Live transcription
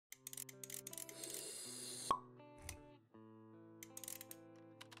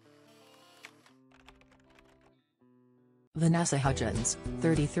Vanessa Hudgens,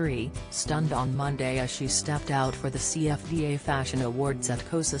 33, stunned on Monday as she stepped out for the CFDA Fashion Awards at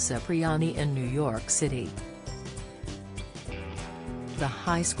Casa Cipriani in New York City. The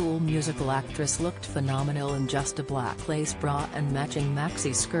High School Musical actress looked phenomenal in just a black lace bra and matching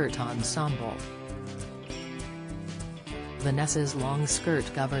maxi skirt ensemble. Vanessa's long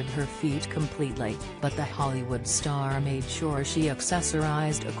skirt covered her feet completely, but the Hollywood star made sure she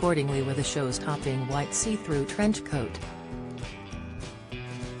accessorized accordingly with a show-stopping white see-through trench coat.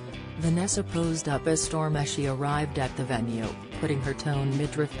 Vanessa posed up a storm as she arrived at the venue, putting her toned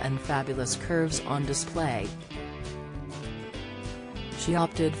midriff and fabulous curves on display. She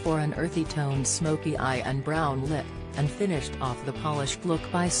opted for an earthy-toned smoky eye and brown lip, and finished off the polished look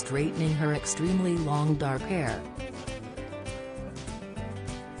by straightening her extremely long dark hair.